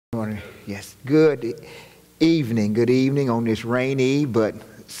Morning. Yes. Good evening on this rainy but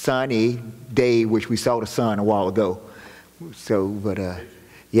sunny day, which we saw the sun a while ago. So, but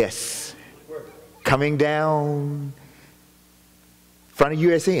yes, coming down in front of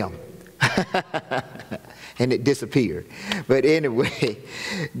USM, and it disappeared. But anyway,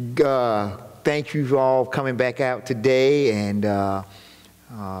 thank you for all coming back out today, and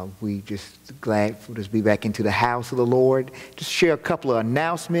we just glad for us to be back into the house of the Lord. Just share a couple of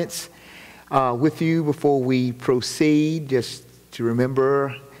announcements with you before we proceed. Just to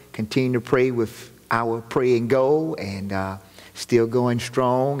remember, continue to pray with our Pray and Go, and still going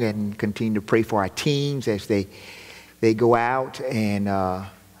strong, and continue to pray for our teams as they go out and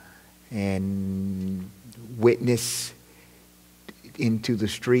witness into the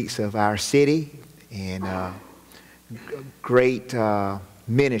streets of our city. And great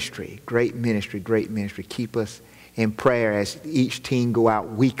ministry. Keep us in prayer as each team go out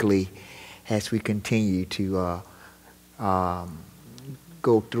weekly as we continue to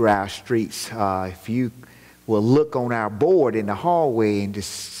go through our streets. If you will look on our board in the hallway and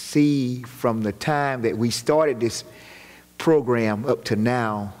just see from the time that we started this program up to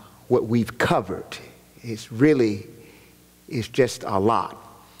now what we've covered, it's just a lot.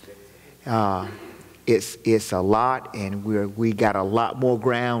 It's a lot, and we got a lot more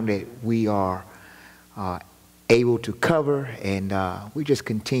ground that we are able to cover, and we just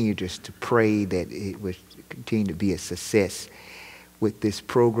continue just to pray that it would continue to be a success with this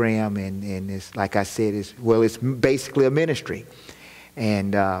program, and it's, like I said, it's basically a ministry.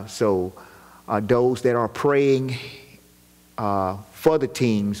 And so those that are praying for the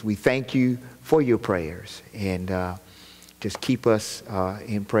teams, we thank you for your prayers, and just keep us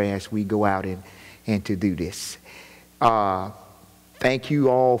in prayer as we go out and to do this. Thank you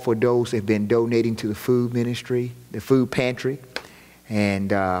all for those that have been donating to the food ministry, the food pantry,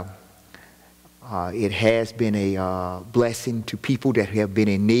 and it has been a blessing to people that have been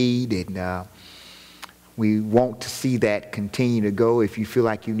in need, and we want to see that continue to go. If you feel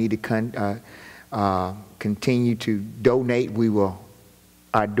like you need to continue to donate,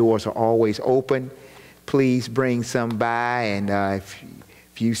 our doors are always open. Please bring some by, and if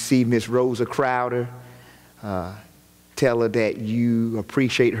you see Miss Rosa Crowder, tell her that you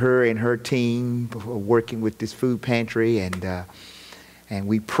appreciate her and her team for working with this food pantry, and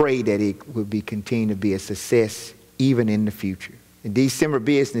we pray that it will continue to be a success even in the future. The December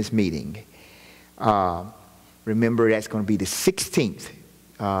business meeting, remember that's going to be the 16th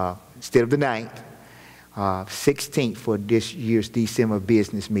instead of the 9th. 16th for this year's December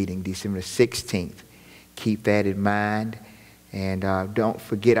business meeting, December 16th. Keep that in mind. And don't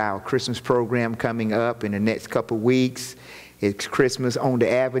forget our Christmas program coming up in the next couple of weeks. It's Christmas on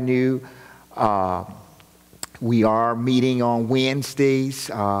the Avenue. We are meeting on Wednesdays,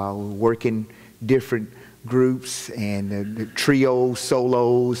 working different groups and the trios,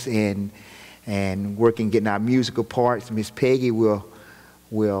 solos, and getting our musical parts. Miss Peggy will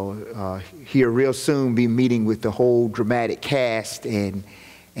here real soon be meeting with the whole dramatic cast and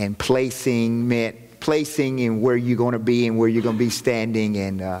placing in where you're going to be and where you're going to be standing,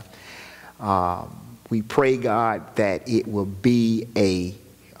 and we pray, God, that it will be a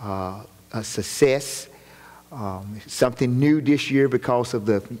success. Something new this year because of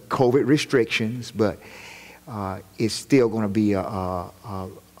the COVID restrictions, but it's still going to be a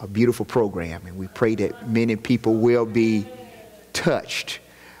beautiful program, and we pray that many people will be touched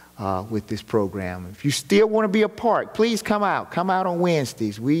with this program. If you still want to be a part, please come out on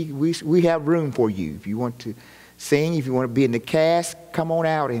Wednesdays. We have room for you. If you want to sing, if you want to be in the cast, come on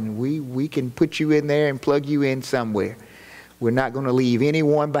out, and we can put you in there and plug you in somewhere. We're not going to leave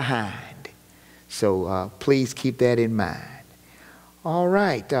anyone behind, so please keep that in mind. All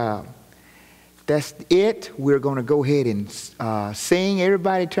right, that's it. We're going to go ahead and sing.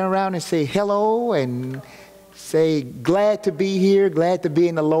 Everybody turn around and say hello, and say, glad to be here, glad to be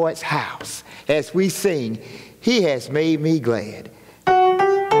in the Lord's house. As we sing, He has made me glad.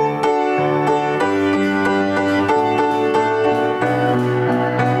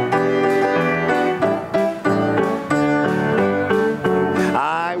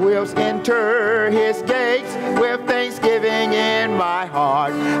 I will enter His gates with thanksgiving in my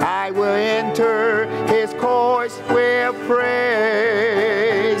heart. I will enter His courts with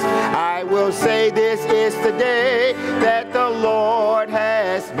praise. I will say, this is the day that the Lord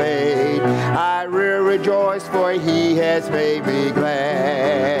has made. I will rejoice, for He has made me glad.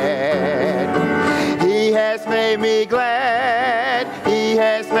 He has made me glad. He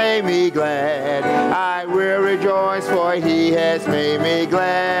has made me glad. I will rejoice, for He has made me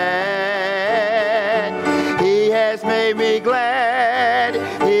glad. He has made me glad.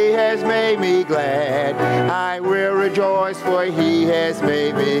 He made me glad. I will rejoice, for he has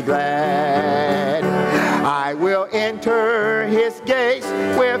made me glad. I will enter his gates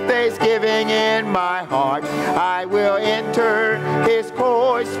with thanksgiving in my heart. I will enter his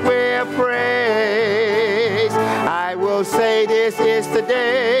courts with praise. I will say, this is the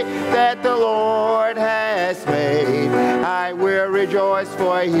day that the Lord has made. I will rejoice,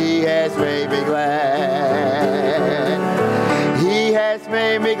 for he has made me glad. He has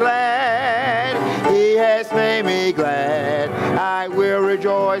made me glad. He has made me glad. I will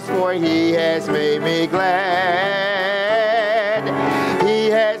rejoice, for he has made me glad. He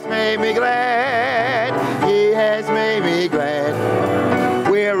has made me glad. He has made me glad.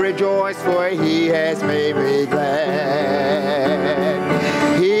 We'll rejoice, for he has made me glad.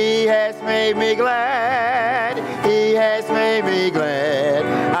 He has made me glad. He has made me glad.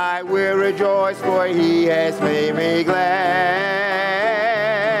 I will rejoice, for he has made me glad.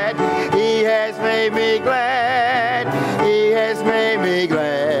 He has made me glad. He has made me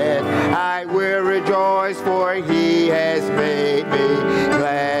glad. I will rejoice, for he has made me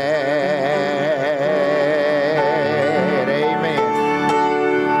glad. Amen.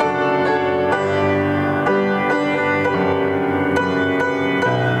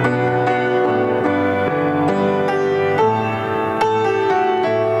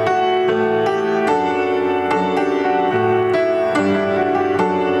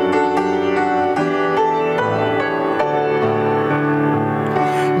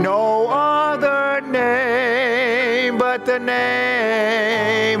 The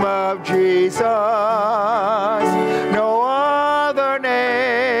name of Jesus, no other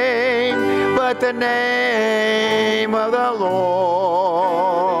name but the name of the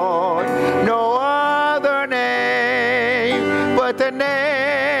Lord, no other name but the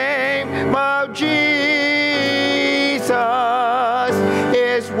name of Jesus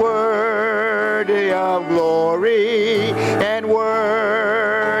is worthy of glory and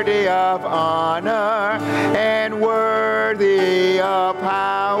worthy of honor and worthy of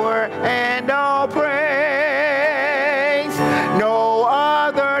power and all praise. No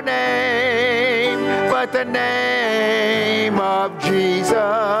other name but the name of Jesus.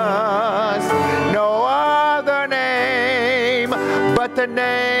 No other name but the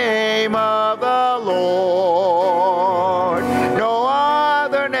name of the Lord. No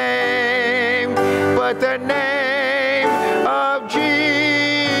other name but the name of Jesus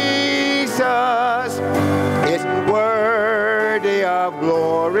is worthy of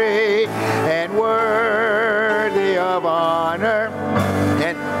glory and worthy of honor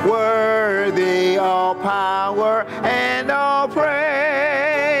and worthy of power and all praise.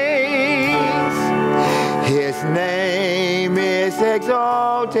 His name is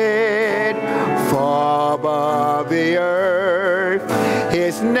exalted far above the earth.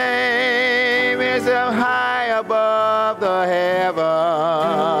 His name is high above the heavens.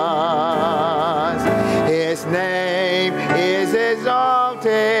 His name is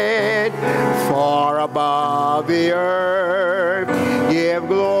exalted far above the earth. Give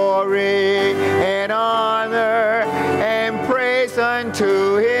glory and honor and praise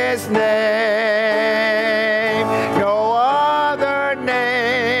unto his name. No other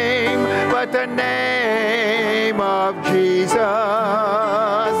name but the name of Jesus.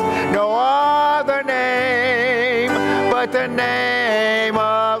 No other name but the name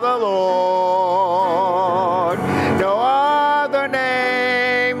of the Lord. No other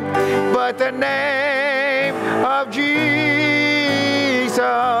name but the name of Jesus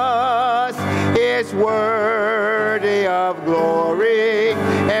is worthy of glory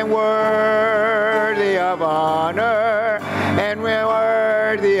and worthy of honor and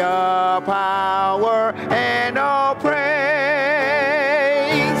worthy of power and all praise.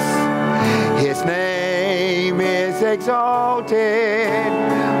 His name is exalted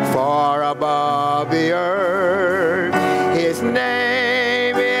far above the earth. His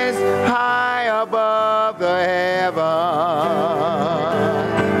name is high above the heavens.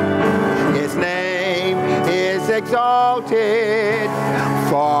 His name is exalted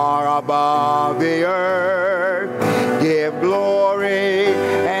far above the earth. Give glory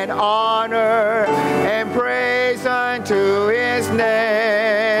and honor and praise unto his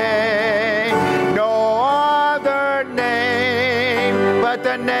name. No other name but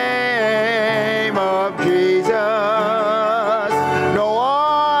the name of Jesus. No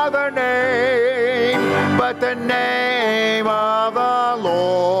other name but the name of the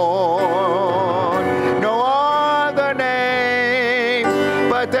Lord. No other name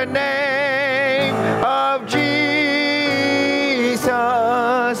but the name of Jesus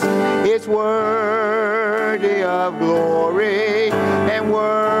is worthy of glory and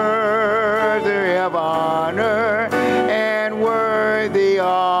worthy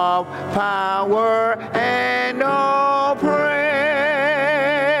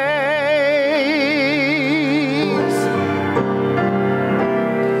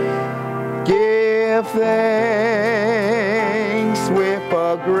thanks with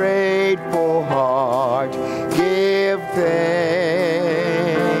a grateful heart. Give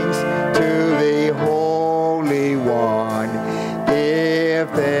thanks to the Holy One. Give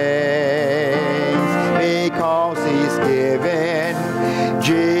thanks because He's given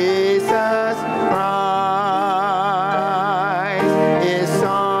Jesus Christ, His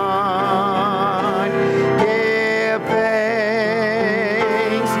Son. Give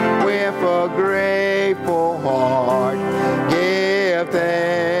thanks with a grateful heart. Give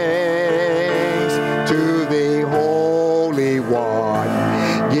thanks to the Holy One.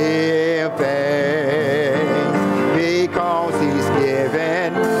 Give thanks because He's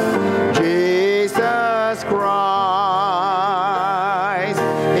given Jesus Christ,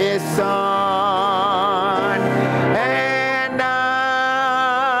 His Son. And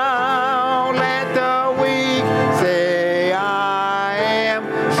now let the weak say, I am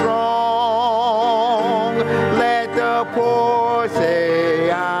strong. Let the poor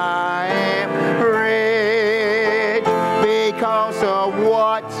say, I am rich, because of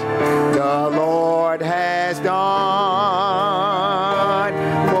what the Lord has done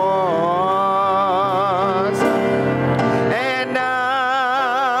for us. And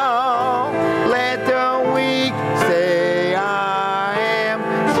now let the weak say, I am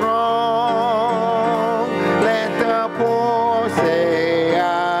strong. Let the poor say,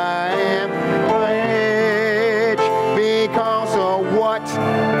 I am rich, because of what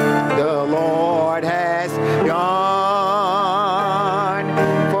the Lord has done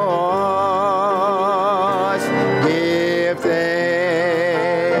for us. Give thanks.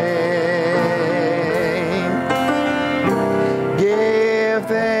 Give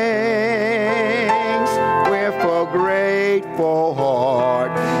thanks with a grateful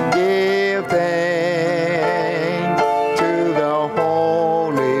heart. Give thanks to the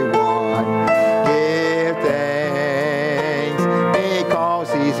Holy One. Give thanks because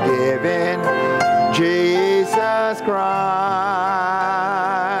He's given Jesus Christ,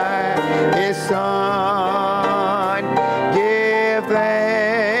 His Son. Give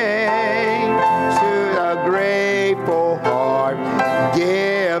thanks to the grateful heart.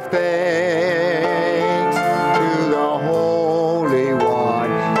 Give thanks to the Holy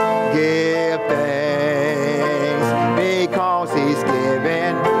One. Give thanks because He's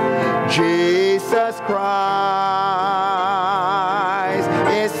given Jesus Christ,